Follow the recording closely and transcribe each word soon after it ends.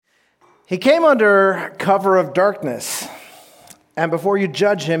He came under cover of darkness. And before you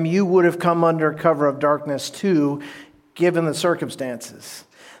judge him, you would have come under cover of darkness too, given the circumstances.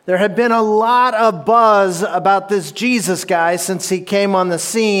 There had been a lot of buzz about this Jesus guy since he came on the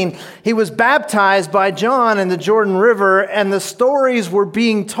scene. He was baptized by John in the Jordan River, and the stories were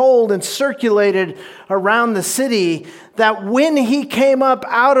being told and circulated around the city that when he came up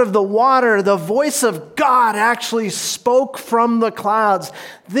out of the water, the voice of God actually spoke from the clouds.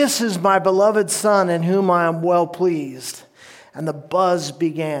 "This is my beloved Son in whom I am well pleased." And the buzz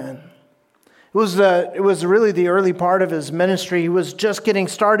began. It was really the early part of his ministry. He was just getting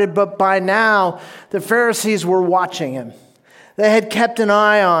started, but by now, the Pharisees were watching him. They had kept an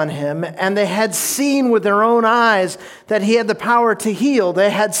eye on him, and they had seen with their own eyes that he had the power to heal. They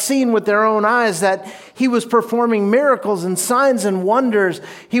had seen with their own eyes that he was performing miracles and signs and wonders.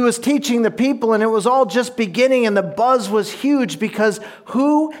 He was teaching the people, and it was all just beginning, and the buzz was huge because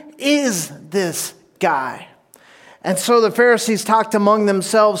who is this guy? And so the Pharisees talked among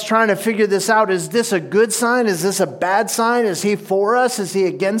themselves, trying to figure this out. Is this a good sign? Is this a bad sign? Is he for us? Is he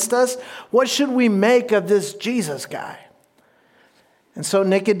against us? What should we make of this Jesus guy? And so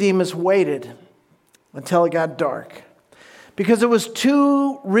Nicodemus waited until it got dark, because it was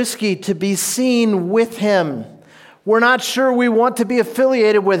too risky to be seen with him. We're not sure we want to be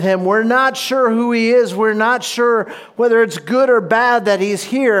affiliated with him. We're not sure who he is. We're not sure whether it's good or bad that he's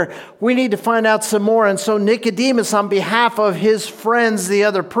here. We need to find out some more. And so Nicodemus, on behalf of his friends, the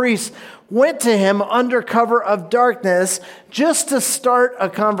other priests, went to him under cover of darkness just to start a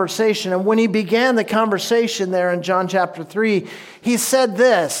conversation. And when he began the conversation there in John chapter 3, he said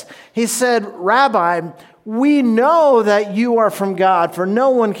this. He said, "Rabbi, we know that you are from God, for no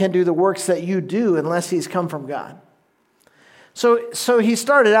one can do the works that you do unless he's come from God." So he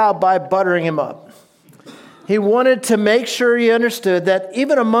started out by buttering him up. He wanted to make sure he understood that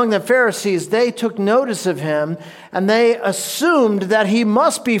even among the Pharisees, they took notice of him and they assumed that he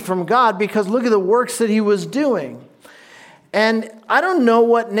must be from God because look at the works that he was doing. And I don't know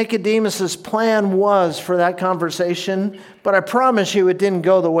what Nicodemus's plan was for that conversation, but I promise you it didn't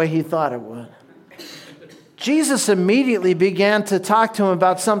go the way he thought it would. Jesus immediately began to talk to him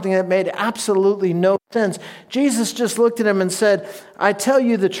about something that made absolutely no sense. Jesus just looked at him and said, "I tell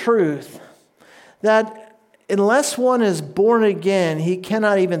you the truth, that unless one is born again, he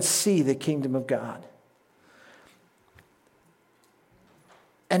cannot even see the kingdom of God."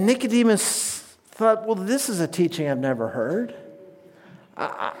 And Nicodemus thought, well, this is a teaching I've never heard.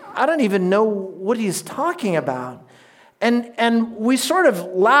 I don't even know what he's talking about. And we sort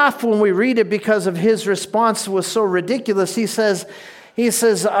of laugh when we read it because of his response was so ridiculous. He says,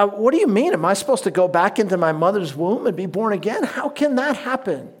 "What do you mean? Am I supposed to go back into my mother's womb and be born again? How can that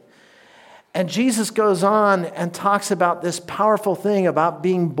happen?" And Jesus goes on and talks about this powerful thing about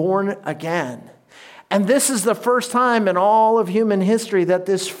being born again. And this is the first time in all of human history that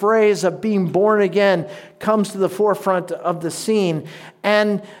this phrase of being born again comes to the forefront of the scene.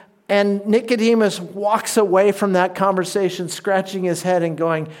 And Nicodemus walks away from that conversation scratching his head and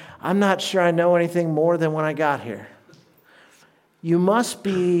going, "I'm not sure I know anything more than when I got here." You must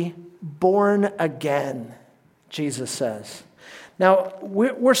be born again, Jesus says. Now,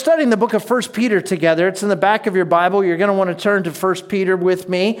 we're studying the book of 1 Peter together. It's in the back of your Bible. You're going to want to turn to 1 Peter with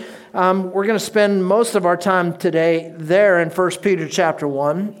me. We're going to spend most of our time today there in 1 Peter chapter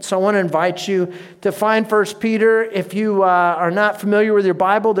 1. So I want to invite you to find 1 Peter. If you are not familiar with your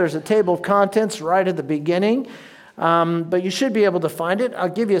Bible, there's a table of contents right at the beginning. But you should be able to find it. I'll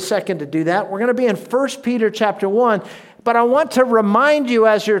give you a second to do that. We're going to be in 1 Peter chapter 1. But I want to remind you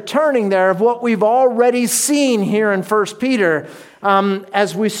as you're turning there of what we've already seen here in 1 Peter.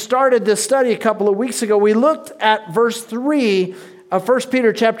 As we started this study a couple of weeks ago, we looked at verse 3 of 1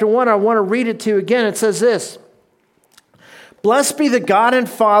 Peter chapter 1. I want to read it to you again. It says this: "Blessed be the God and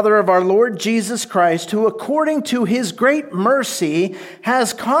Father of our Lord Jesus Christ, who according to his great mercy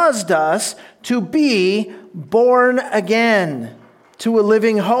has caused us to be born again to a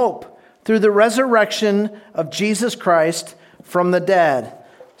living hope through the resurrection of Jesus Christ from the dead."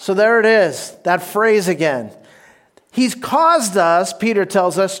 So there it is, that phrase again. He's caused us, Peter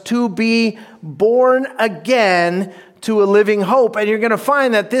tells us, to be born again to a living hope. And you're going to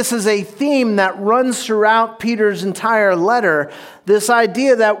find that this is a theme that runs throughout Peter's entire letter. This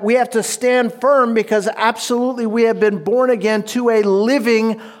idea that we have to stand firm because absolutely we have been born again to a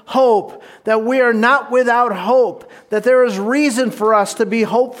living hope. That we are not without hope. That there is reason for us to be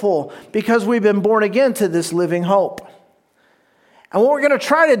hopeful because we've been born again to this living hope. And what we're going to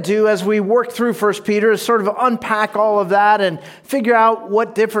try to do as we work through 1 Peter is sort of unpack all of that and figure out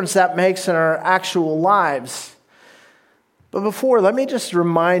what difference that makes in our actual lives. But before, let me just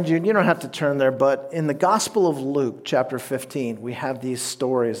remind you, you don't have to turn there, but in the Gospel of Luke, chapter 15, we have these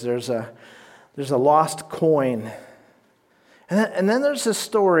stories. There's a lost coin. And then there's a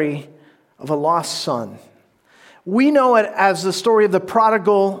story of a lost son. We know it as the story of the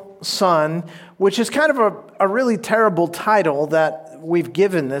prodigal son, which is kind of a really terrible title that we've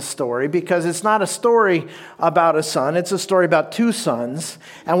given this story, because it's not a story about a son, it's a story about two sons,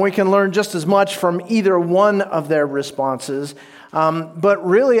 and we can learn just as much from either one of their responses. But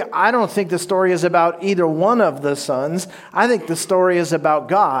really, I don't think the story is about either one of the sons. I think the story is about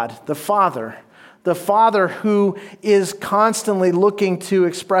God, the Father. The Father who is constantly looking to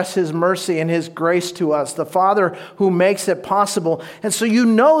express His mercy and His grace to us. The Father who makes it possible. And so you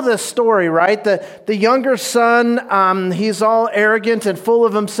know the story, right? The younger son, he's all arrogant and full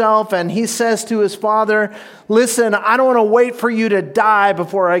of himself. And he says to his father, listen, I don't want to wait for you to die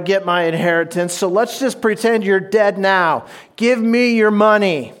before I get my inheritance. So let's just pretend you're dead now. Give me your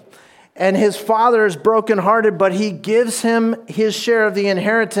money. And his father is brokenhearted, but he gives him his share of the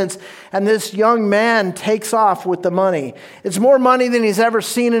inheritance. And this young man takes off with the money. It's more money than he's ever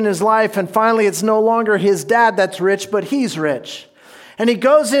seen in his life. And finally, it's no longer his dad that's rich, but he's rich. And he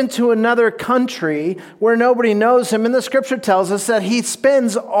goes into another country where nobody knows him. And the scripture tells us that he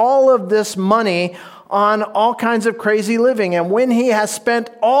spends all of this money on all kinds of crazy living. And when he has spent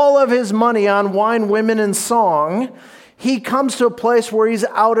all of his money on wine, women, and song, he comes to a place where he's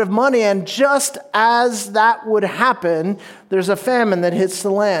out of money. And just as that would happen, there's a famine that hits the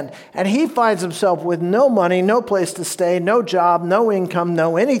land. And he finds himself with no money, no place to stay, no job, no income,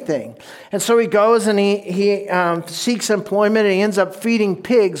 no anything. And so he goes and he seeks employment, and he ends up feeding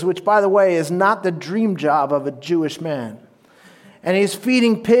pigs, which, by the way, is not the dream job of a Jewish man. And he's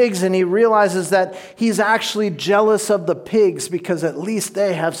feeding pigs, and he realizes that he's actually jealous of the pigs because at least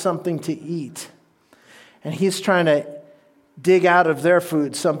they have something to eat. And he's trying to dig out of their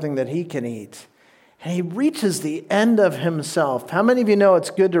food something that he can eat. And he reaches the end of himself. How many of you know it's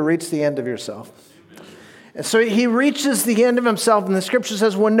good to reach the end of yourself? And so he reaches the end of himself, and the scripture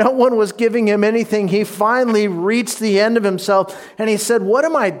says when no one was giving him anything, he finally reached the end of himself, and he said, what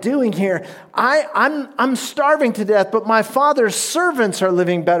am I doing here? I'm starving to death, but my father's servants are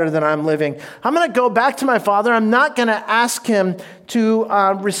living better than I'm living. I'm going to go back to my father. I'm not going to ask him to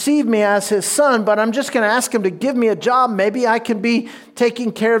receive me as his son, but I'm just going to ask him to give me a job. Maybe I can be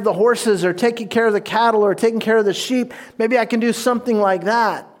taking care of the horses, or taking care of the cattle, or taking care of the sheep. Maybe I can do something like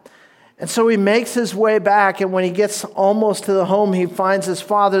that. And so he makes his way back, and when he gets almost to the home, he finds his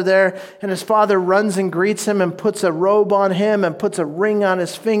father there, and his father runs and greets him and puts a robe on him and puts a ring on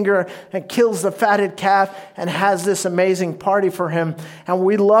his finger and kills the fatted calf and has this amazing party for him. And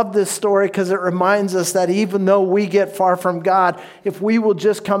we love this story because it reminds us that even though we get far from God, if we will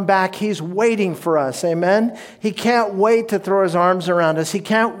just come back, He's waiting for us. Amen? He can't wait to throw His arms around us. He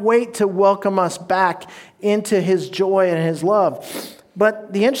can't wait to welcome us back into His joy and His love.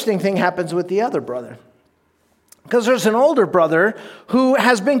 But the interesting thing happens with the other brother. Because there's an older brother who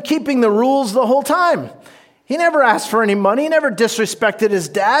has been keeping the rules the whole time. He never asked for any money. He never disrespected his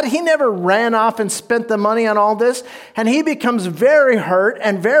dad. He never ran off and spent the money on all this. And he becomes very hurt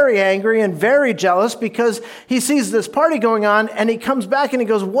and very angry and very jealous because he sees this party going on, and he comes back and he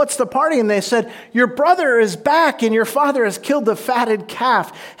goes, what's the party? And they said, your brother is back and your father has killed the fatted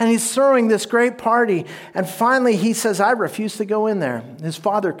calf and he's throwing this great party. And finally he says, I refuse to go in there. His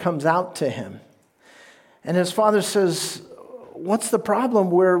father comes out to him. And his father says, what's the problem?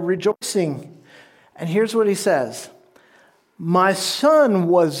 We're rejoicing. And here's what he says. My son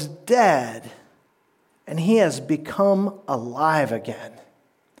was dead, and he has become alive again.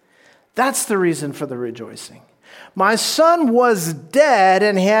 That's the reason for the rejoicing. My son was dead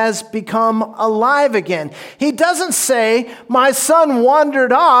and has become alive again. He doesn't say, my son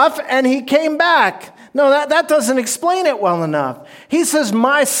wandered off and he came back. No, that doesn't explain it well enough. He says,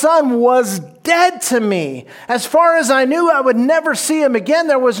 my son was dead to me. As far as I knew, I would never see him again.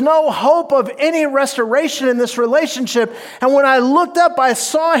 There was no hope of any restoration in this relationship. And when I looked up, I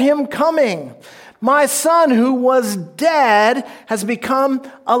saw him coming. My son who was dead has become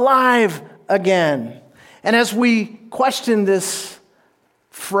alive again. And as we question this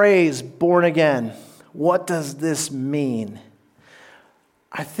phrase, born again, what does this mean?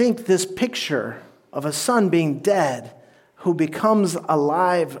 I think this picture of a son being dead who becomes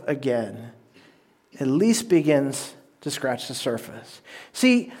alive again at least begins to scratch the surface.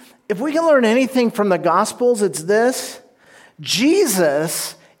 See, if we can learn anything from the Gospels, it's this.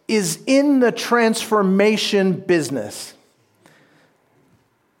 Jesus is in the transformation business.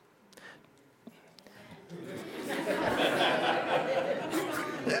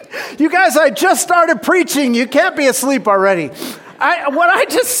 You guys, I just started preaching. You can't be asleep already. What I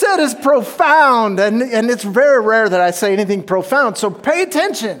just said is profound, and it's very rare that I say anything profound, so pay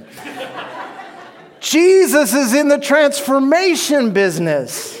attention. Jesus is in the transformation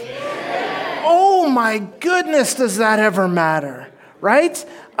business. Oh my goodness, does that ever matter, right?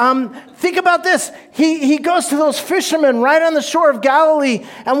 Think about this. He goes to those fishermen right on the shore of Galilee,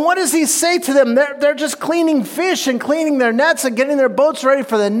 and what does he say to them? They're just cleaning fish and cleaning their nets and getting their boats ready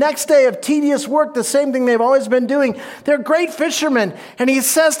for the next day of tedious work, the same thing they've always been doing. They're great fishermen, and he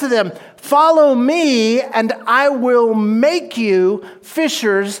says to them, "Follow me, and I will make you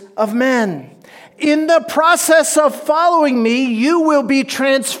fishers of men." In the process of following me, you will be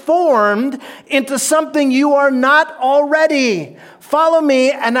transformed into something you are not already. Follow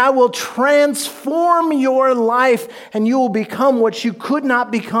me, and I will transform your life, and you will become what you could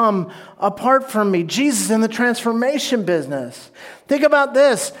not become apart from me. Jesus in the transformation business. Think about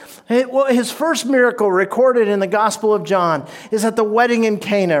this. His first miracle recorded in the Gospel of John is at the wedding in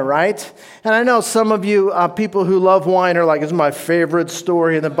Cana, right? And I know some of you people who love wine are like, "It's my favorite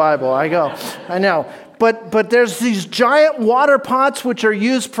story in the Bible." I know. But there's these giant water pots which are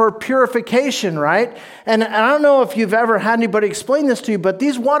used for purification, right? And I don't know if you've ever had anybody explain this to you, but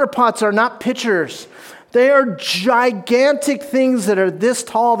these water pots are not pitchers. They are gigantic things that are this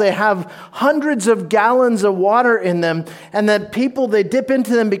tall. They have hundreds of gallons of water in them. And then people, they dip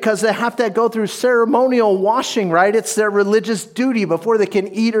into them because they have to go through ceremonial washing, right? It's their religious duty before they can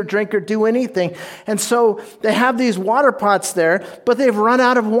eat or drink or do anything. And so they have these water pots there, but they've run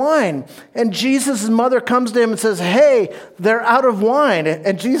out of wine. And Jesus' mother comes to him and says, "Hey, they're out of wine."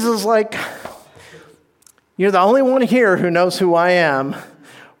 And Jesus is like, "You're the only one here who knows who I am.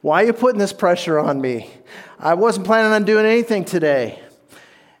 Why are you putting this pressure on me? I wasn't planning on doing anything today."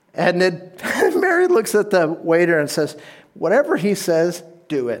 And then Mary looks at the waiter and says, "Whatever he says,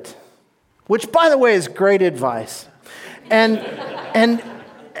 do it." Which, by the way, is great advice. And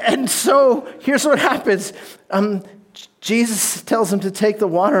so here's what happens. Jesus tells him to take the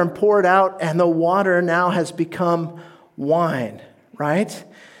water and pour it out, and the water now has become wine, right?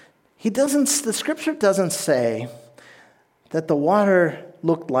 The scripture doesn't say that the water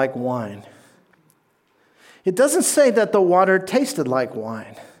looked like wine. It doesn't say that the water tasted like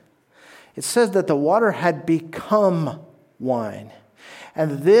wine. It says that the water had become wine.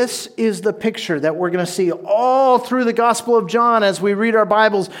 And this is the picture that we're going to see all through the Gospel of John as we read our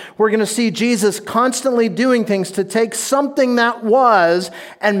Bibles. We're going to see Jesus constantly doing things to take something that was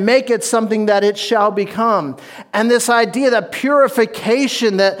and make it something that it shall become. And this idea that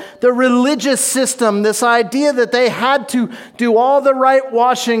purification, that the religious system, this idea that they had to do all the right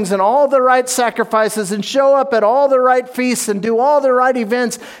washings and all the right sacrifices and show up at all the right feasts and do all the right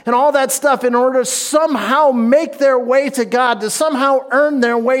events and all that stuff in order to somehow make their way to God, to somehow earn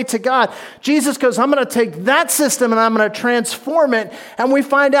their way to God. Jesus goes, "I'm going to take that system and I'm going to transform it." And we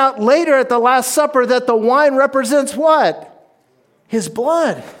find out later at the Last Supper that the wine represents what? His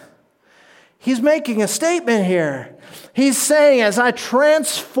blood. He's making a statement here. He's saying, as I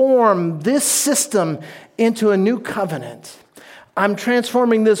transform this system into a new covenant, I'm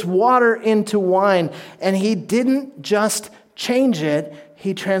transforming this water into wine. And he didn't just change it,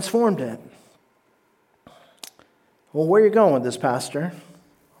 he transformed it. Well, where are you going with this, Pastor?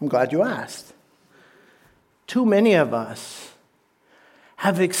 I'm glad you asked. Too many of us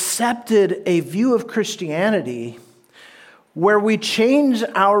have accepted a view of Christianity where we change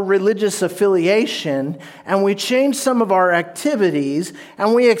our religious affiliation and we change some of our activities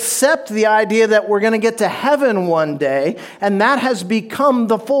and we accept the idea that we're going to get to heaven one day, and that has become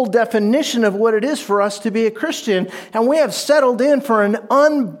the full definition of what it is for us to be a Christian, and we have settled in for an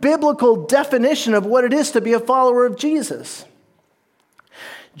unbiblical definition of what it is to be a follower of Jesus.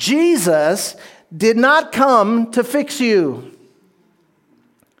 Jesus did not come to fix you.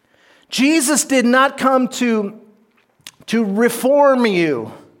 Jesus did not come to reform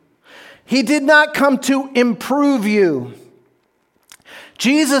you. He did not come to improve you.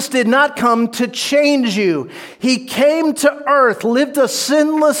 Jesus did not come to change you. He came to earth, lived a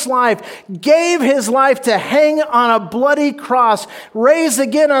sinless life, gave his life to hang on a bloody cross, raised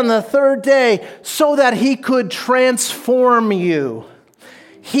again on the third day so that he could transform you.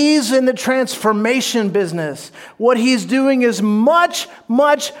 He's in the transformation business. What he's doing is much,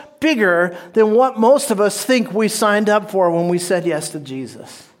 much bigger than what most of us think we signed up for when we said yes to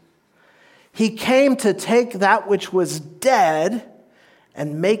Jesus. He came to take that which was dead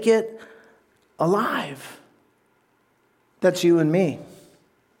and make it alive. That's you and me.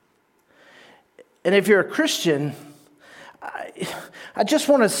 And if you're a Christian, I just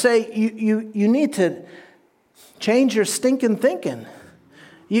want to say you need to change your stinking thinking.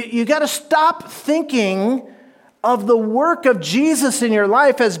 You got to stop thinking of the work of Jesus in your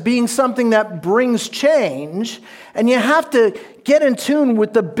life as being something that brings change. And you have to get in tune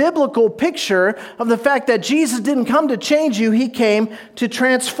with the biblical picture of the fact that Jesus didn't come to change you. He came to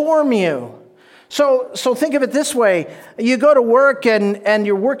transform you. So think of it this way. You go to work and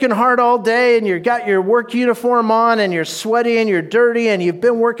you're working hard all day and you've got your work uniform on and you're sweaty and you're dirty and you've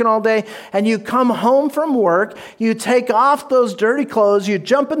been working all day and you come home from work, you take off those dirty clothes, you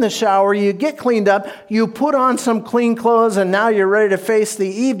jump in the shower, you get cleaned up, you put on some clean clothes and now you're ready to face the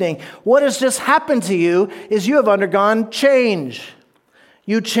evening. What has just happened to you is you have undergone change.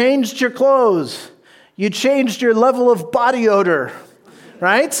 You changed your clothes. You changed your level of body odor,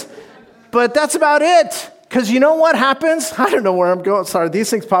 right? But that's about it. Because you know what happens? I don't know where I'm going. Sorry, these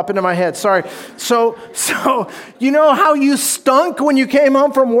things pop into my head. Sorry. So you know how you stunk when you came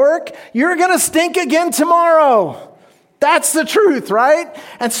home from work? You're going to stink again tomorrow. That's the truth, right?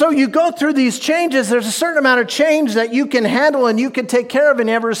 And so you go through these changes. There's a certain amount of change that you can handle and you can take care of and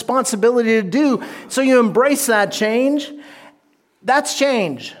you have a responsibility to do. So you embrace that change. That's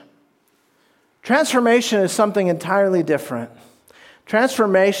change. Transformation is something entirely different.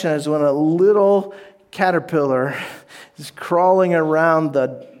 Transformation is when a little caterpillar is crawling around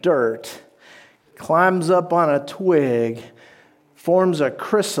the dirt, climbs up on a twig, forms a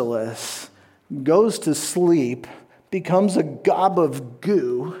chrysalis, goes to sleep, becomes a gob of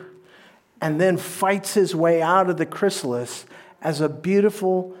goo, and then fights his way out of the chrysalis as a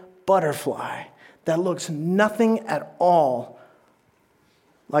beautiful butterfly that looks nothing at all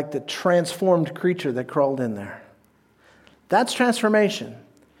like the transformed creature that crawled in there. That's transformation.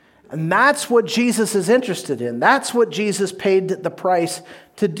 And that's what Jesus is interested in. That's what Jesus paid the price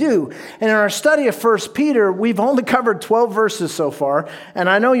to do. And in our study of 1 Peter, we've only covered 12 verses so far. And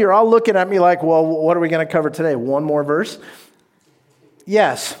I know you're all looking at me like, well, what are we going to cover today? One more verse?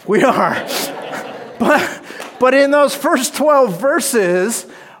 Yes, we are. But in those first 12 verses,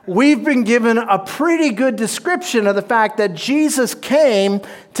 we've been given a pretty good description of the fact that Jesus came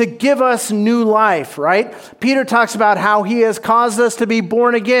to give us new life, right? Peter talks about how he has caused us to be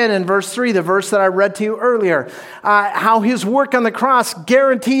born again in verse 3, the verse that I read to you earlier. How his work on the cross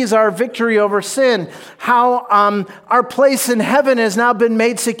guarantees our victory over sin. How our place in heaven has now been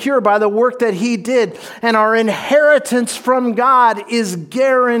made secure by the work that he did. And our inheritance from God is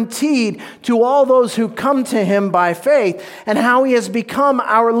guaranteed to all those who come to him by faith. And how he has become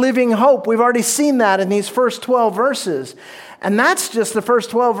our living hope. We've already seen that in these first 12 verses. And that's just the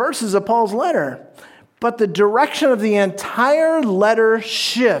first 12 verses of Paul's letter. But the direction of the entire letter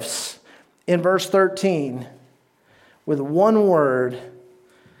shifts in verse 13 with one word.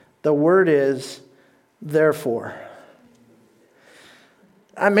 The word is therefore.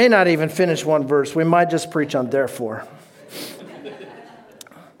 I may not even finish one verse. We might just preach on therefore.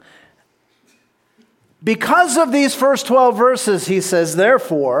 Because of these first 12 verses, he says,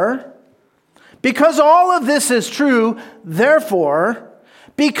 therefore, because all of this is true, therefore,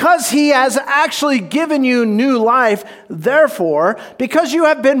 because he has actually given you new life, therefore, because you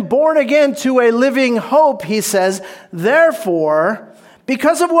have been born again to a living hope, he says, therefore,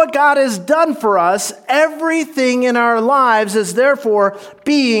 because of what God has done for us, everything in our lives is therefore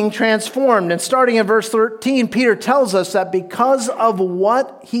being transformed. And starting in verse 13, Peter tells us that because of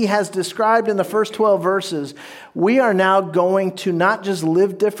what he has described in the first 12 verses, we are now going to not just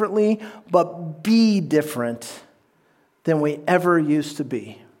live differently, but be different than we ever used to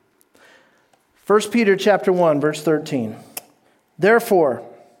be. 1 Peter chapter 1, verse 13. Therefore,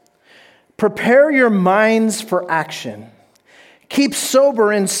 prepare your minds for action. Keep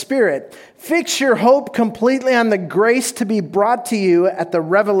sober in spirit. Fix your hope completely on the grace to be brought to you at the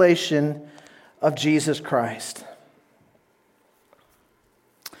revelation of Jesus Christ.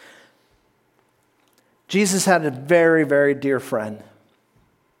 Jesus had a very, very dear friend.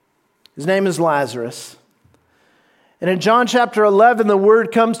 His name is Lazarus. And in John chapter 11, the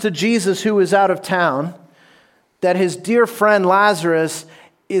word comes to Jesus, who is out of town, that his dear friend Lazarus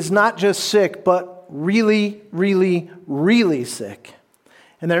is not just sick, but really, really, really sick.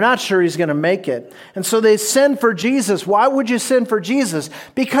 And they're not sure he's going to make it. And so they send for Jesus. Why would you send for Jesus?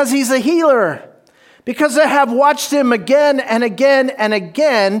 Because he's a healer. Because they have watched him again and again and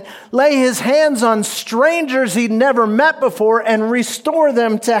again lay his hands on strangers he'd never met before and restore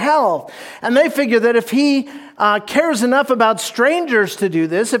them to health. And they figure that if he cares enough about strangers to do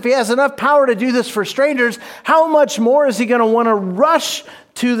this, if he has enough power to do this for strangers, how much more is he going to want to rush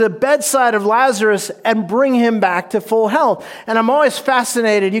to the bedside of Lazarus and bring him back to full health. And I'm always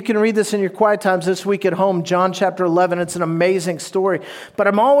fascinated. You can read this in your quiet times this week at home, John chapter 11. It's an amazing story. But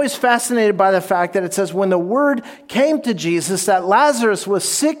I'm always fascinated by the fact that it says when the word came to Jesus that Lazarus was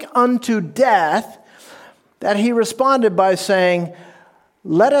sick unto death, that he responded by saying,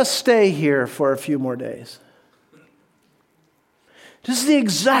 "Let us stay here for a few more days." This is the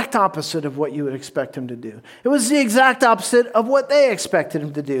exact opposite of what you would expect him to do. It was the exact opposite of what they expected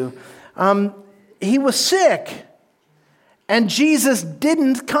him to do. He was sick, and Jesus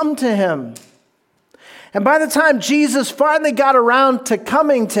didn't come to him. And by the time Jesus finally got around to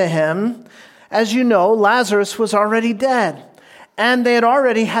coming to him, as you know, Lazarus was already dead. And they had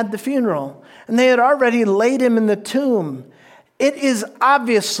already had the funeral. And they had already laid him in the tomb. It is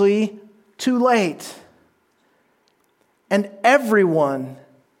obviously too late. And everyone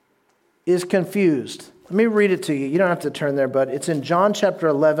is confused. Let me read it to you. You don't have to turn there, but it's in John chapter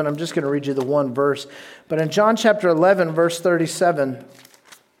 11. I'm just going to read you the one verse. But in John chapter 11, verse 37,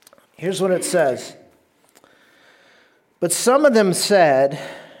 here's what it says. But some of them said,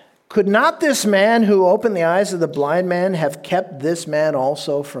 "Could not this man who opened the eyes of the blind man have kept this man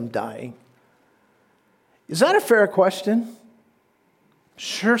also from dying?" Is that a fair question?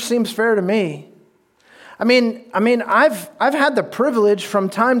 Sure seems fair to me. I mean, I've had the privilege from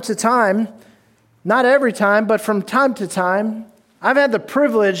time to time, not every time, but from time to time, I've had the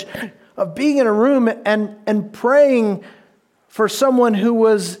privilege of being in a room and praying for someone who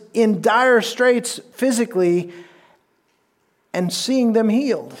was in dire straits physically and seeing them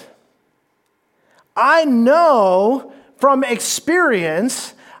healed. I know from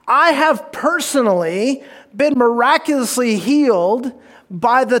experience, I have personally been miraculously healed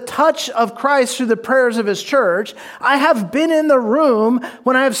by the touch of Christ through the prayers of his church. I have been in the room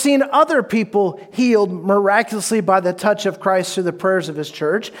when I have seen other people healed miraculously by the touch of Christ through the prayers of his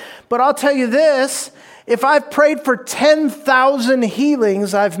church. But I'll tell you this, if I've prayed for 10,000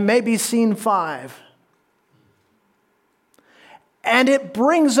 healings, I've maybe seen 5. And it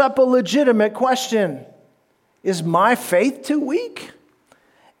brings up a legitimate question. Is my faith too weak?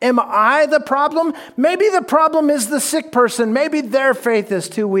 Am I the problem? Maybe the problem is the sick person. Maybe their faith is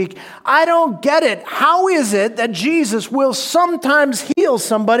too weak. I don't get it. How is it that Jesus will sometimes heal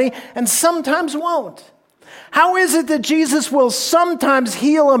somebody and sometimes won't? How is it that Jesus will sometimes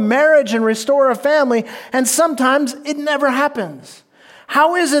heal a marriage and restore a family and sometimes it never happens?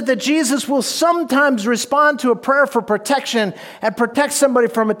 How is it that Jesus will sometimes respond to a prayer for protection and protect somebody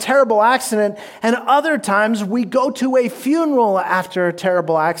from a terrible accident, and other times we go to a funeral after a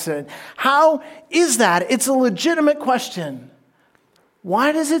terrible accident? How is that? It's a legitimate question.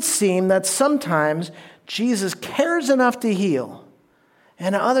 Why does it seem that sometimes Jesus cares enough to heal,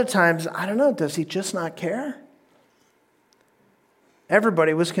 and other times, I don't know, does he just not care?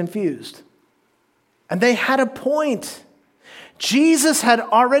 Everybody was confused. And they had a point. Jesus had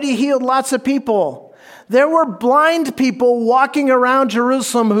already healed lots of people. There were blind people walking around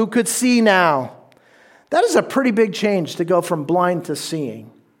Jerusalem who could see now. That is a pretty big change to go from blind to seeing.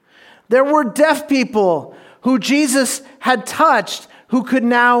 There were deaf people who Jesus had touched who could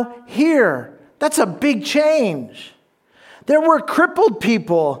now hear. That's a big change. There were crippled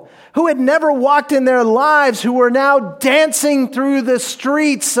people who had never walked in their lives, who were now dancing through the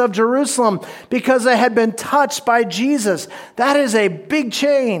streets of Jerusalem because they had been touched by Jesus. That is a big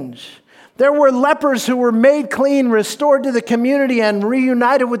change. There were lepers who were made clean, restored to the community, and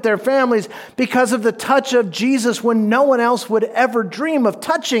reunited with their families because of the touch of Jesus when no one else would ever dream of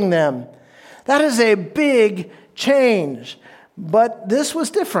touching them. That is a big change. But this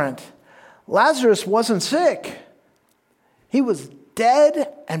was different. Lazarus wasn't sick. He was dead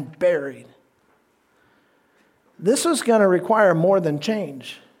and buried. This was going to require more than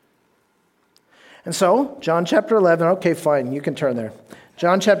change. And so, John chapter 11, okay, fine, you can turn there.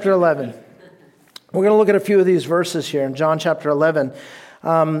 John chapter 11. We're going to look at a few of these verses here in John chapter 11.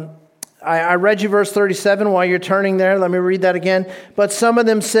 I read you verse 37 while you're turning there. Let me read that again. But some of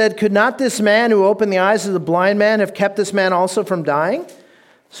them said, "Could not this man who opened the eyes of the blind man have kept this man also from dying?"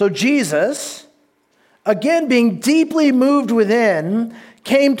 So Jesus, again, being deeply moved within,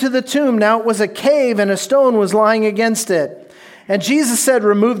 came to the tomb. Now it was a cave, and a stone was lying against it. And Jesus said,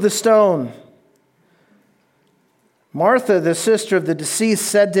 "Remove the stone." Martha, the sister of the deceased,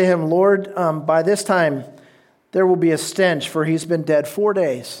 said to him, "Lord, by this time there will be a stench, for he's been dead 4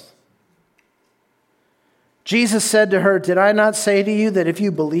 days." Jesus said to her, "Did I not say to you that if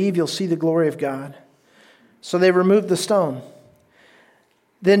you believe, you'll see the glory of God?" So they removed the stone.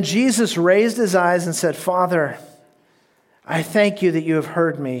 Then Jesus raised his eyes and said, "Father, I thank you that you have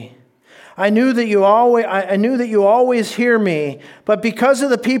heard me. I knew that you always hear me, but because of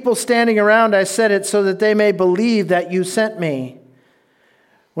the people standing around, I said it so that they may believe that you sent me."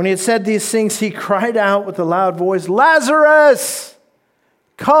 When he had said these things, he cried out with a loud voice, "Lazarus,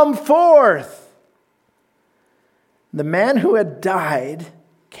 come forth!" The man who had died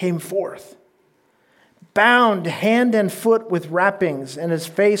came forth, bound hand and foot with wrappings, and his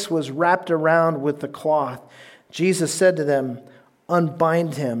face was wrapped around with the cloth. Jesus said to them,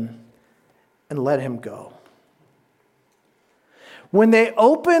 "Unbind him and let him go." When they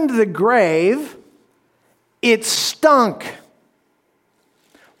opened the grave, it stunk.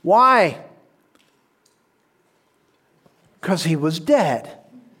 Why? Because he was dead.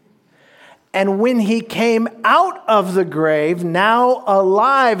 And when he came out of the grave, now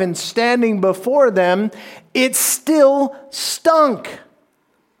alive and standing before them, it still stunk.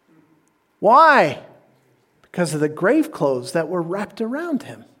 Why? Because of the grave clothes that were wrapped around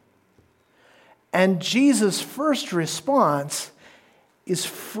him. And Jesus' first response is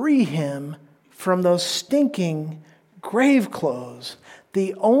free him from those stinking grave clothes,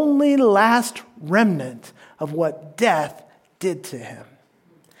 the only last remnant of what death did to him.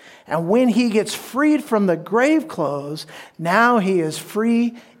 And when he gets freed from the grave clothes, now he is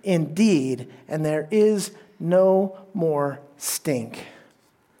free indeed, and there is no more stink.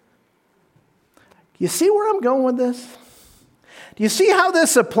 You see where I'm going with this? Do you see how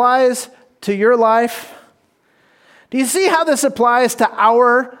this applies to your life? Do you see how this applies to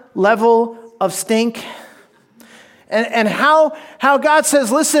our level of stink? And how God says,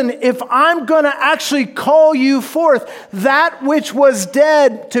 listen, if I'm going to actually call you forth, that which was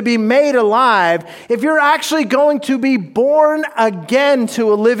dead to be made alive, if you're actually going to be born again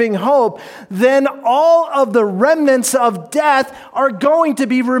to a living hope, then all of the remnants of death are going to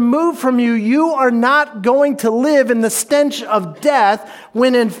be removed from you. You are not going to live in the stench of death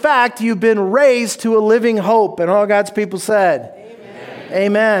when in fact you've been raised to a living hope. And all God's people said, Amen.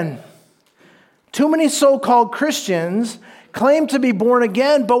 Amen. Too many so-called Christians claim to be born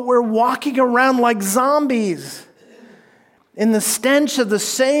again, but we're walking around like zombies in the stench of the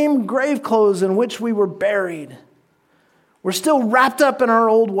same grave clothes in which we were buried. We're still wrapped up in our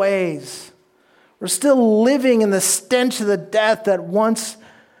old ways. We're still living in the stench of the death that once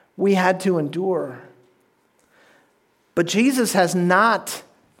we had to endure. But Jesus has not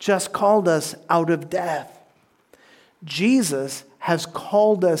just called us out of death. Jesus has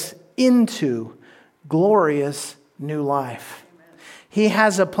called us into glorious new life. He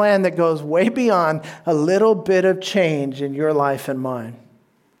has a plan that goes way beyond a little bit of change in your life and mine.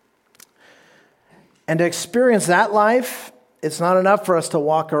 And to experience that life, it's not enough for us to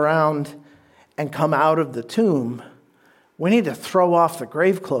walk around and come out of the tomb. We need to throw off the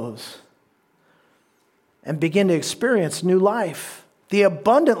grave clothes and begin to experience new life, the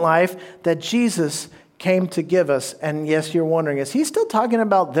abundant life that Jesus came to give us. And yes, you're wondering, is he still talking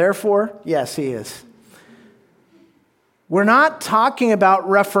about therefore? Yes, he is. We're not talking about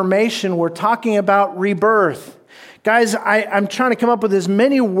reformation. We're talking about rebirth. Guys, I'm trying to come up with as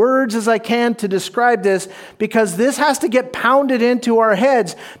many words as I can to describe this because this has to get pounded into our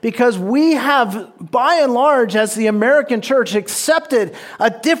heads because we have, by and large, as the American church, accepted a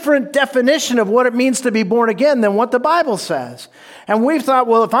different definition of what it means to be born again than what the Bible says. And we've thought,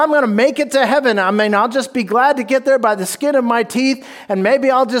 well, if I'm going to make it to heaven, I'll just be glad to get there by the skin of my teeth, and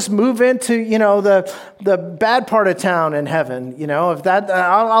maybe I'll just move into, the bad part of town in heaven. If that,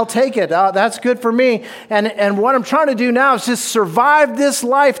 I'll take it. That's good for me. And what I'm trying to do now is just survive this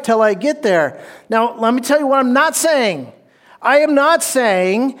life till I get there. Now, let me tell you what I'm not saying. I am not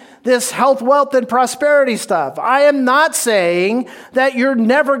saying this health, wealth, and prosperity stuff. I am not saying that you're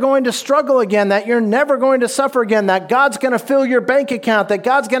never going to struggle again, that you're never going to suffer again, that God's going to fill your bank account, that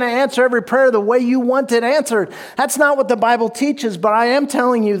God's going to answer every prayer the way you want it answered. That's not what the Bible teaches, but I am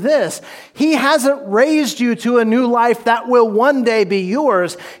telling you this. He hasn't raised you to a new life that will one day be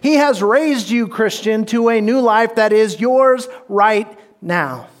yours. He has raised you, Christian, to a new life that is yours right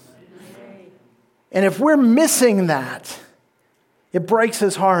now. And if we're missing that, it breaks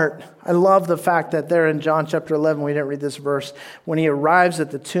his heart. I love the fact that there in John chapter 11, we didn't read this verse, when he arrives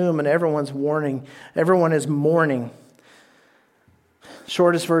at the tomb and everyone is mourning.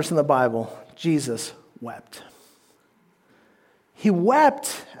 Shortest verse in the Bible, Jesus wept. He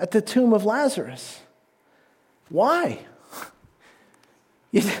wept at the tomb of Lazarus. Why?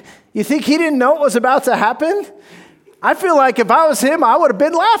 You think he didn't know what was about to happen? I feel like if I was him, I would have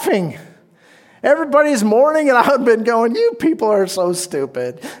been laughing. Everybody's mourning, and I would have been going, you people are so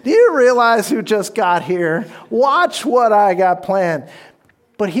stupid. Do you realize who just got here? Watch what I got planned.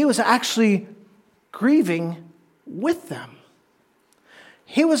 But he was actually grieving with them.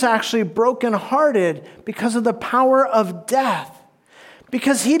 he was actually brokenhearted because of the power of death.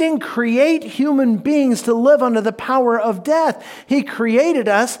 Because he didn't create human beings to live under the power of death. He created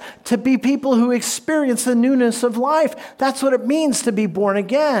us to be people who experience the newness of life. That's what it means to be born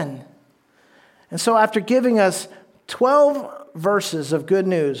again. And so after giving us 12 verses of good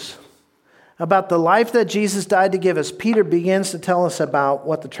news about the life that Jesus died to give us, Peter begins to tell us about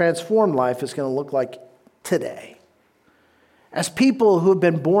what the transformed life is going to look like today. As people who have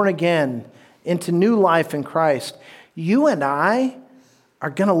been born again into new life in Christ, you and I are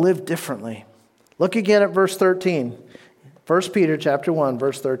going to live differently. Look again at verse 13. 1 Peter chapter 1,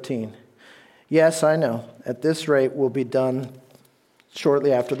 verse 13. Yes, I know, at this rate we'll be done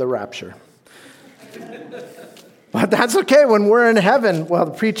shortly after the rapture. But that's okay when we're in heaven. Well,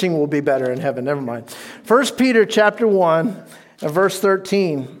 the preaching will be better in heaven. Never mind. 1 Peter chapter 1, verse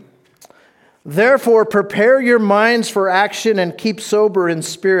 13. Therefore, prepare your minds for action and keep sober in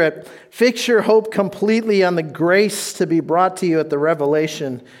spirit. Fix your hope completely on the grace to be brought to you at the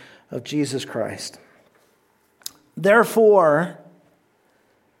revelation of Jesus Christ. Therefore,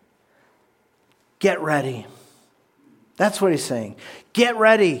 get ready. That's what he's saying. Get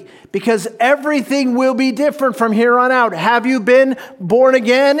ready, because everything will be different from here on out. Have you been born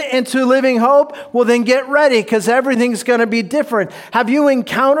again into living hope? Well, then get ready, because everything's going to be different. Have you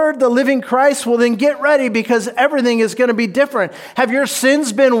encountered the living Christ? Well, then get ready, because everything is going to be different. Have your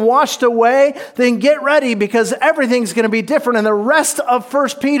sins been washed away? Then get ready, because everything's going to be different. And the rest of 1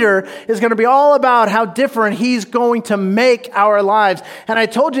 Peter is going to be all about how different he's going to make our lives. And I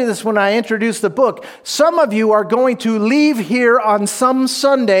told you this when I introduced the book. Some of you are going to leave here on some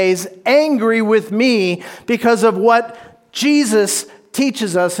Sundays angry with me because of what Jesus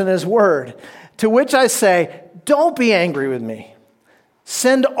teaches us in his word. To which I say, don't be angry with me.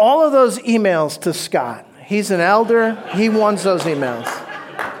 Send all of those emails to Scott. He's an elder. He wants those emails.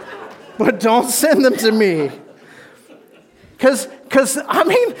 But don't send them to me. Because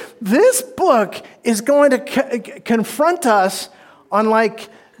this book is going to confront us on like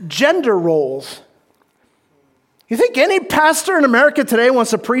gender roles. You think any pastor in America today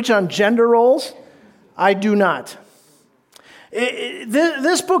wants to preach on gender roles? I do not.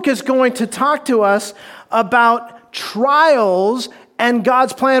 This book is going to talk to us about trials and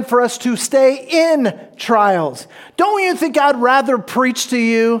God's plan for us to stay in trials. Don't you think I'd rather preach to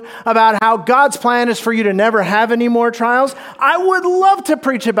you about how God's plan is for you to never have any more trials? I would love to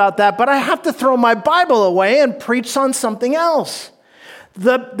preach about that, but I have to throw my Bible away and preach on something else.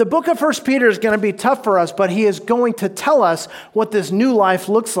 The book of 1 Peter is going to be tough for us, but he is going to tell us what this new life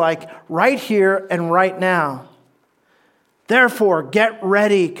looks like right here and right now. Therefore, get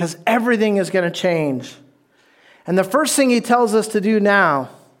ready, because everything is going to change. And the first thing he tells us to do now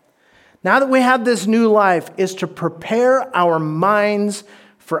that we have this new life, is to prepare our minds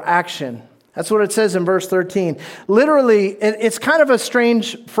for action. That's what it says in verse 13. Literally, it's kind of a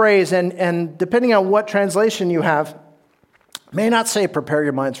strange phrase, and depending on what translation you have, may not say prepare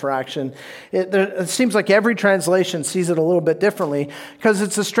your minds for action. It seems like every translation sees it a little bit differently because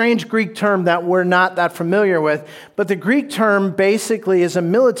it's a strange Greek term that we're not that familiar with. But the Greek term basically is a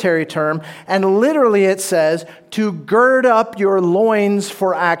military term, and literally it says to gird up your loins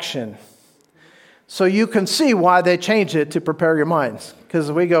for action. So you can see why they changed it to prepare your minds. Because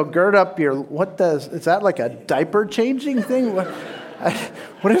we go gird up your, is that like a diaper changing thing?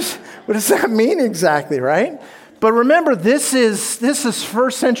 What does that mean exactly, right? But remember, this is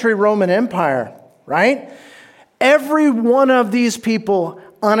first century Roman Empire, right? Every one of these people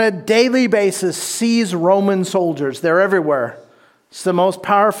on a daily basis sees Roman soldiers. They're everywhere. It's the most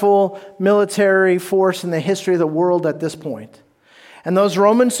powerful military force in the history of the world at this point. And those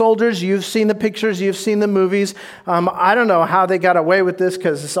Roman soldiers, you've seen the pictures, you've seen the movies. I don't know how they got away with this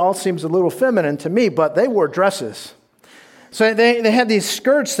because this all seems a little feminine to me, but they wore dresses. So they had these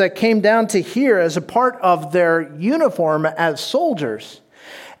skirts that came down to here as a part of their uniform as soldiers.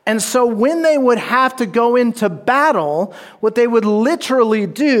 And so when they would have to go into battle, what they would literally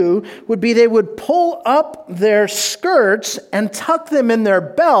do would be they would pull up their skirts and tuck them in their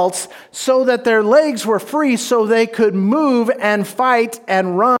belts so that their legs were free so they could move and fight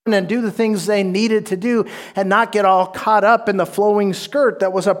and run and do the things they needed to do and not get all caught up in the flowing skirt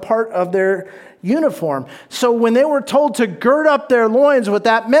that was a part of their uniform. So when they were told to gird up their loins, what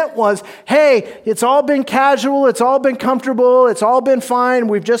that meant was, hey, it's all been casual, it's all been comfortable, it's all been fine,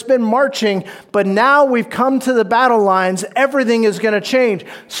 we've just been marching, but now we've come to the battle lines, everything is going to change.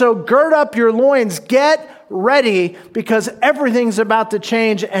 So gird up your loins, get ready, because everything's about to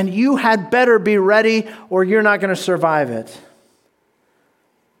change, and you had better be ready or you're not going to survive it.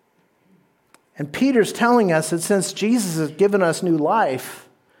 And Peter's telling us that since Jesus has given us new life,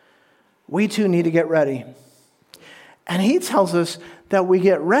 we too need to get ready. And he tells us that we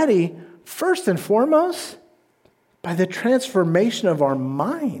get ready first and foremost by the transformation of our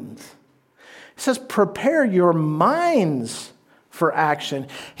minds. He says, prepare your minds for action.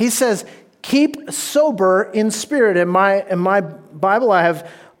 He says, keep sober in spirit. In my Bible, I have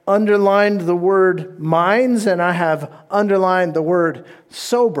underlined the word minds, and I have underlined the word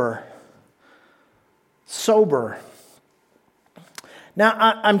sober. Sober. Now,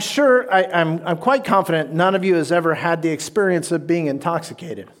 I'm sure, I'm quite confident none of you has ever had the experience of being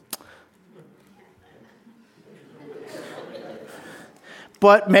intoxicated.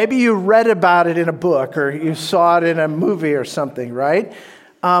 But maybe you read about it in a book or you saw it in a movie or something, right?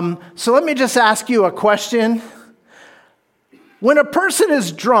 So let me just ask you a question. When a person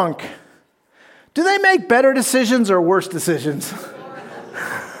is drunk, do they make better decisions or worse decisions?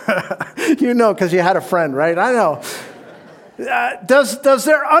 You know, because you had a friend, right? I know. Does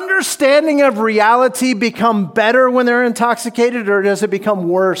their understanding of reality become better when they're intoxicated, or does it become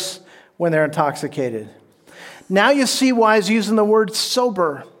worse when they're intoxicated? Now you see why he's using the word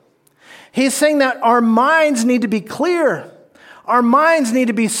sober. He's saying that our minds need to be clear. Our minds need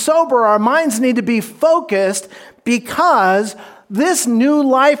to be sober. Our minds need to be focused, because this new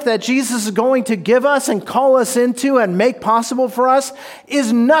life that Jesus is going to give us and call us into and make possible for us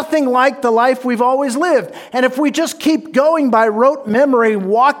is nothing like the life we've always lived. And if we just keep going by rote memory,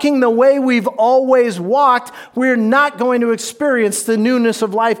 walking the way we've always walked, we're not going to experience the newness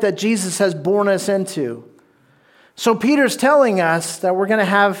of life that Jesus has born us into. So Peter's telling us that we're going to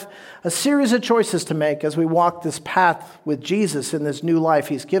have a series of choices to make as we walk this path with Jesus in this new life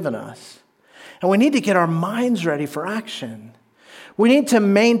he's given us. And we need to get our minds ready for action. We need to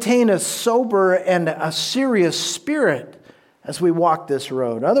maintain a sober and a serious spirit as we walk this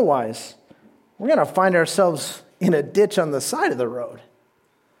road. Otherwise, we're going to find ourselves in a ditch on the side of the road.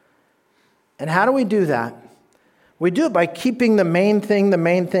 And how do we do that? We do it by keeping the main thing the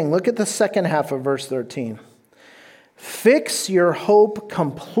main thing. Look at the second half of verse 13. Fix your hope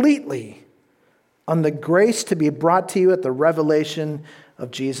completely on the grace to be brought to you at the revelation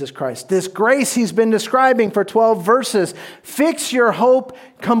of Jesus Christ. This grace he's been describing for 12 verses. Fix your hope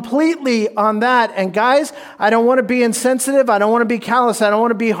completely on that. And guys, I don't want to be insensitive. I don't want to be callous. I don't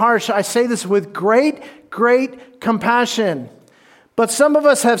want to be harsh. I say this with great, great compassion. But some of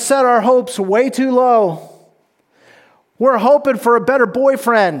us have set our hopes way too low. We're hoping for a better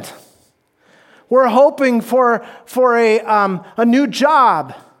boyfriend. We're hoping for a new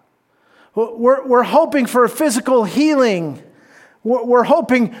job. We're hoping for physical healing. We're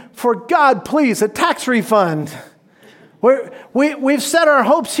hoping for, God, please, a tax refund. We've set our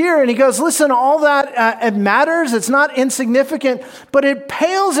hopes here, and he goes, listen, all that it matters. It's not insignificant, but it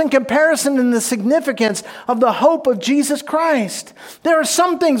pales in comparison in the significance of the hope of Jesus Christ. There are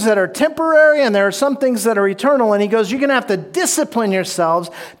some things that are temporary, and there are some things that are eternal. And he goes, you're going to have to discipline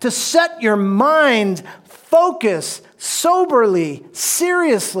yourselves to set your mind focused soberly,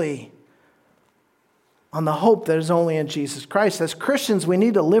 seriously on the hope that is only in Jesus Christ. As Christians, we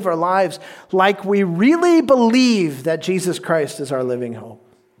need to live our lives like we really believe that Jesus Christ is our living hope.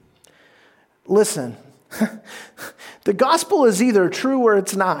 Listen, the gospel is either true or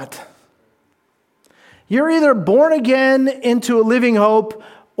it's not. You're either born again into a living hope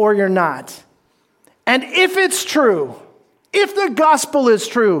or you're not. And if it's true, if the gospel is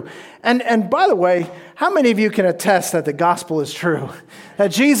true, and by the way, how many of you can attest that the gospel is true? That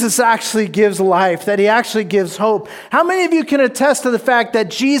Jesus actually gives life, that he actually gives hope. How many of you can attest to the fact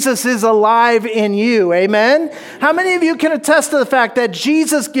that Jesus is alive in you? Amen? How many of you can attest to the fact that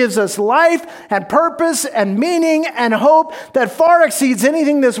Jesus gives us life and purpose and meaning and hope that far exceeds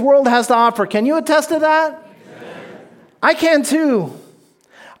anything this world has to offer? Can you attest to that? Amen. I can too.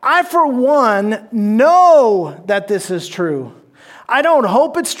 I, for one, know that this is true. I don't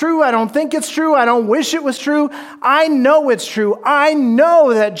hope it's true. I don't think it's true. I don't wish it was true. I know it's true. I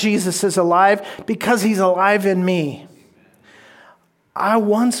know that Jesus is alive because he's alive in me. I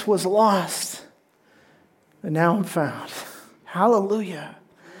once was lost, but now I'm found. Hallelujah.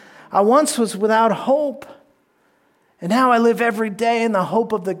 I once was without hope, and now I live every day in the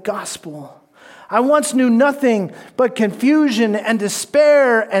hope of the gospel. I once knew nothing but confusion and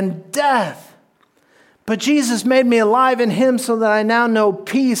despair and death. But Jesus made me alive in him so that I now know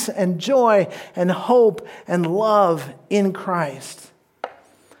peace and joy and hope and love in Christ.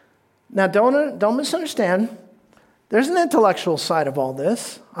 Now, don't misunderstand. There's an intellectual side of all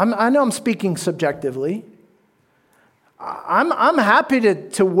this. I know I'm speaking subjectively. I'm happy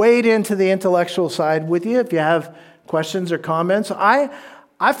to wade into the intellectual side with you if you have questions or comments. I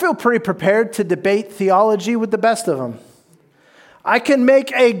feel pretty prepared to debate theology with the best of them. I can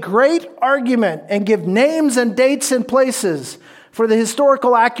make a great argument and give names and dates and places for the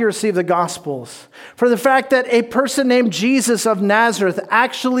historical accuracy of the Gospels, for the fact that a person named Jesus of Nazareth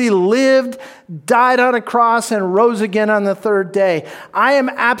actually lived, died on a cross, and rose again on the third day. I am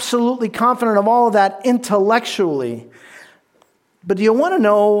absolutely confident of all of that intellectually. But do you want to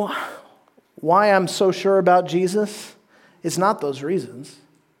know why I'm so sure about Jesus? It's not those reasons.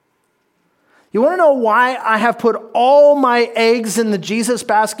 You want to know why I have put all my eggs in the Jesus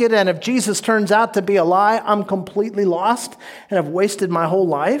basket, and if Jesus turns out to be a lie, I'm completely lost and have wasted my whole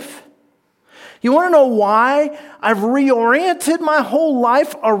life? You want to know why I've reoriented my whole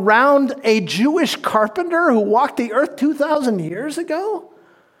life around a Jewish carpenter who walked the earth 2,000 years ago?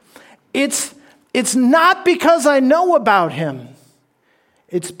 It's not because I know about him.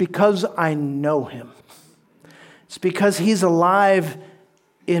 It's because I know him. It's because he's alive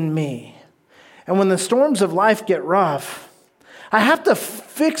in me. And when the storms of life get rough, I have to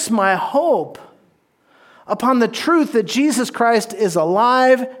fix my hope upon the truth that Jesus Christ is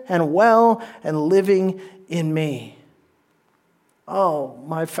alive and well and living in me. Oh,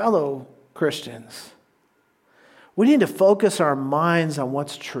 my fellow Christians, we need to focus our minds on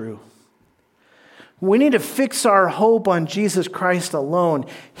what's true. We need to fix our hope on Jesus Christ alone.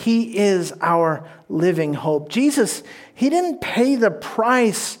 He is our living hope. Jesus, he didn't pay the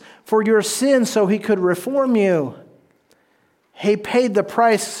price for your sin so he could reform you. He paid the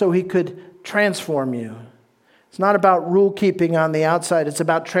price so he could transform you. It's not about rule keeping on the outside. It's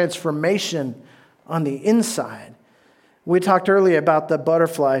about transformation on the inside. We talked earlier about the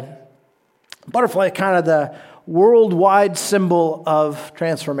butterfly. Butterfly is kind of the worldwide symbol of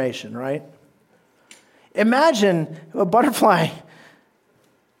transformation, right? Imagine a butterfly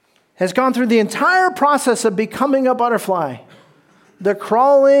has gone through the entire process of becoming a butterfly. The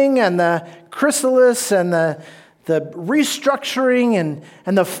crawling and the chrysalis and the restructuring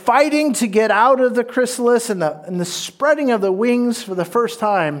and the fighting to get out of the chrysalis and the spreading of the wings for the first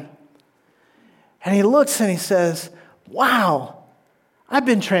time. And he looks and he says, wow, I've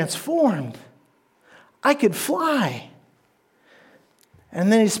been transformed. I could fly.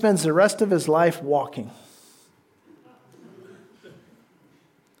 And then he spends the rest of his life walking.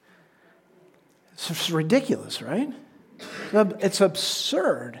 It's ridiculous, right? It's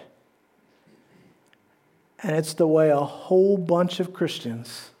absurd. And it's the way a whole bunch of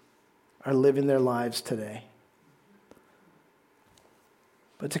Christians are living their lives today.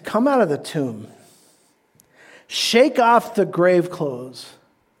 But to come out of the tomb, shake off the grave clothes,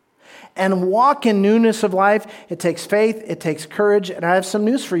 and walk in newness of life, it takes faith, it takes courage, and I have some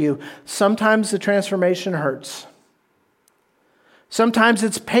news for you. Sometimes the transformation hurts. Sometimes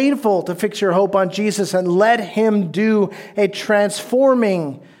it's painful to fix your hope on Jesus and let him do a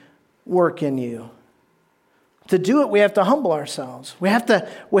transforming work in you. To do it, we have to humble ourselves. We have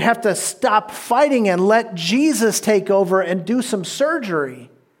to stop fighting and let Jesus take over and do some surgery.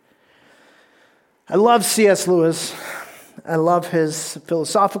 I love C.S. Lewis. I love his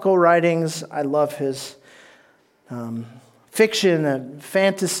philosophical writings. I love his fiction and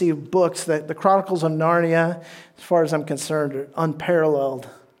fantasy books. The Chronicles of Narnia, as far as I'm concerned, are unparalleled.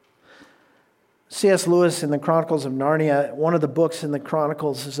 C.S. Lewis in the Chronicles of Narnia, one of the books in the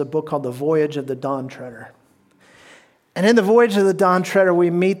Chronicles is a book called The Voyage of the Dawn Treader. And in The Voyage of the Dawn Treader, we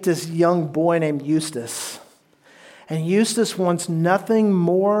meet this young boy named Eustace. And Eustace wants nothing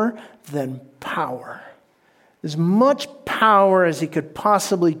more than power. As much power as he could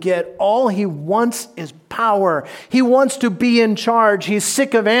possibly get. All he wants is power. He wants to be in charge. He's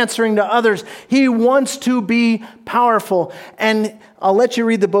sick of answering to others. He wants to be powerful. And I'll let you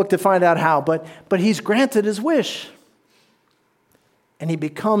read the book to find out how, but he's granted his wish. And he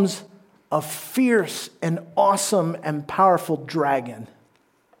becomes a fierce and awesome and powerful dragon.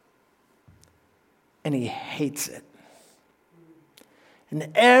 And he hates it. And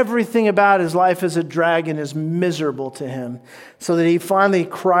everything about his life as a dragon is miserable to him, so that he finally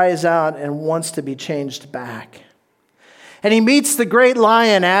cries out and wants to be changed back. And he meets the great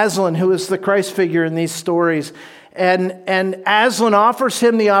lion, Aslan, who is the Christ figure in these stories. And Aslan offers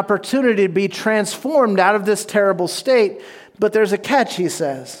him the opportunity to be transformed out of this terrible state. But there's a catch, he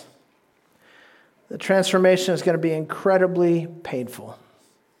says. The transformation is going to be incredibly painful.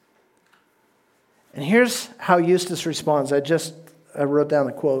 And here's how Eustace responds. I wrote down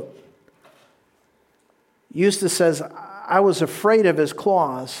the quote. Eustace says, I was afraid of his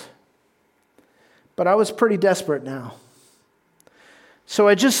claws, but I was pretty desperate now. So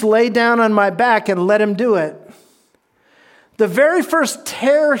I just lay down on my back and let him do it. The very first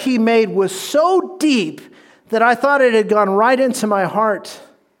tear he made was so deep that I thought it had gone right into my heart.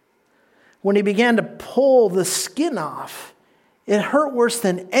 When he began to pull the skin off, It hurt worse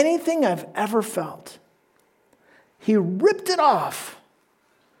than anything I've ever felt. He ripped it off,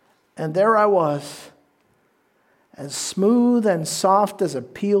 and there I was, as smooth and soft as a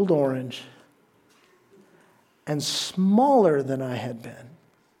peeled orange, and smaller than I had been.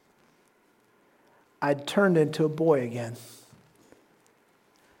 I'd turned into a boy again.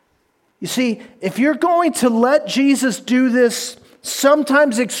 You see, if you're going to let Jesus do this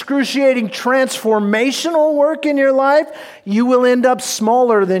sometimes excruciating transformational work in your life, you will end up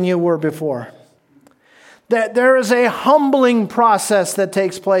smaller than you were before. That there is a humbling process that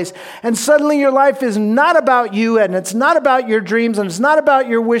takes place. And suddenly your life is not about you, and it's not about your dreams, and it's not about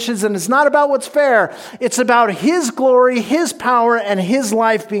your wishes, and it's not about what's fair. It's about His glory, His power, and His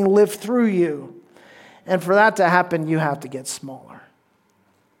life being lived through you. And for that to happen, you have to get smaller.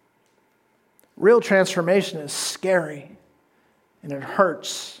 Real transformation is scary, and it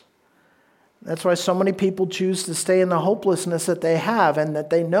hurts. That's why so many people choose to stay in the hopelessness that they have and that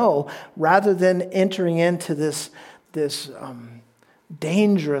they know, rather than entering into this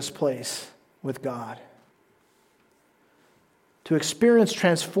dangerous place with God. To experience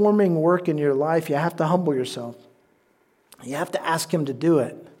transforming work in your life, you have to humble yourself. You have to ask Him to do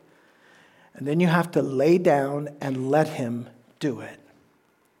it. And then you have to lay down and let Him do it.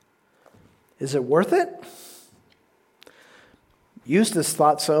 Is it worth it? Eustace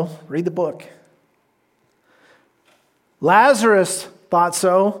thought so. Read the book. Lazarus thought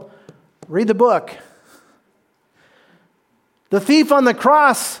so. Read the book. The thief on the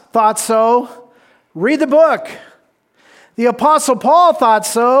cross thought so. Read the book. The Apostle Paul thought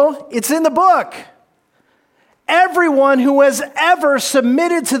so. It's in the book. Everyone who has ever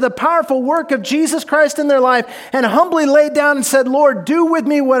submitted to the powerful work of Jesus Christ in their life and humbly laid down and said, Lord, do with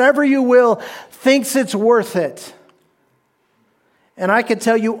me whatever you will, thinks it's worth it. And I can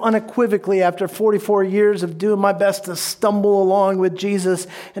tell you unequivocally, after 44 years of doing my best to stumble along with Jesus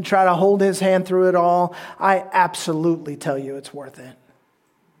and try to hold His hand through it all, I absolutely tell you it's worth it.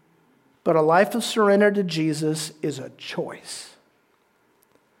 But a life of surrender to Jesus is a choice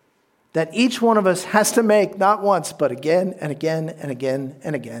that each one of us has to make, not once, but again and again and again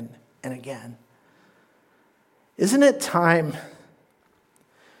and again and again. Isn't it time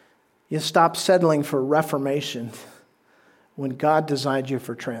you stop settling for reformation when God designed you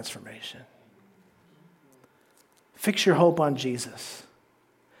for transformation? Fix your hope on Jesus.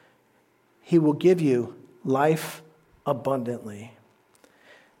 He will give you life abundantly.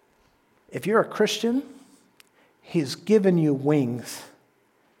 If you're a Christian, He's given you wings.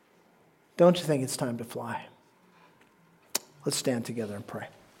 Don't you think it's time to fly? Let's stand together and pray.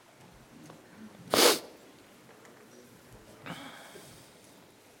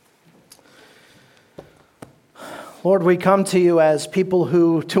 Lord, we come to you as people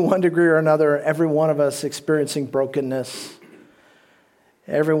who, to one degree or another, every one of us experiencing brokenness,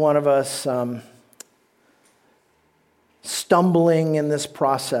 every one of us stumbling in this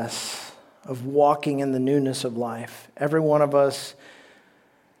process of walking in the newness of life, every one of us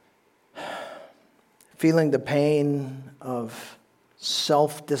feeling the pain of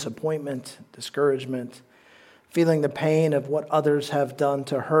self-disappointment, discouragement, feeling the pain of what others have done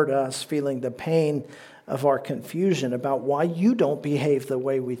to hurt us, feeling the pain of our confusion about why you don't behave the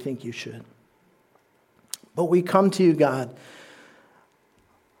way we think you should. But we come to you, God,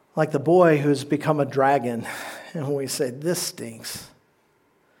 like the boy who's become a dragon, and we say, this stinks.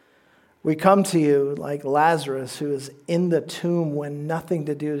 We come to you like Lazarus, who is in the tomb when nothing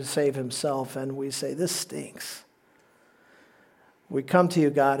to do to save himself, and we say, this stinks. We come to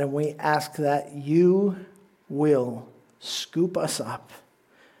you, God, and we ask that you will scoop us up,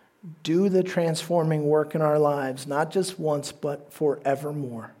 do the transforming work in our lives, not just once, but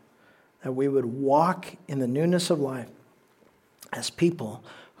forevermore, that we would walk in the newness of life as people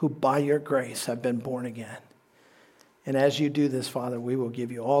who by your grace have been born again. And as you do this, Father, we will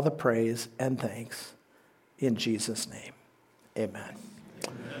give you all the praise and thanks in Jesus' name. Amen.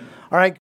 Amen. All right.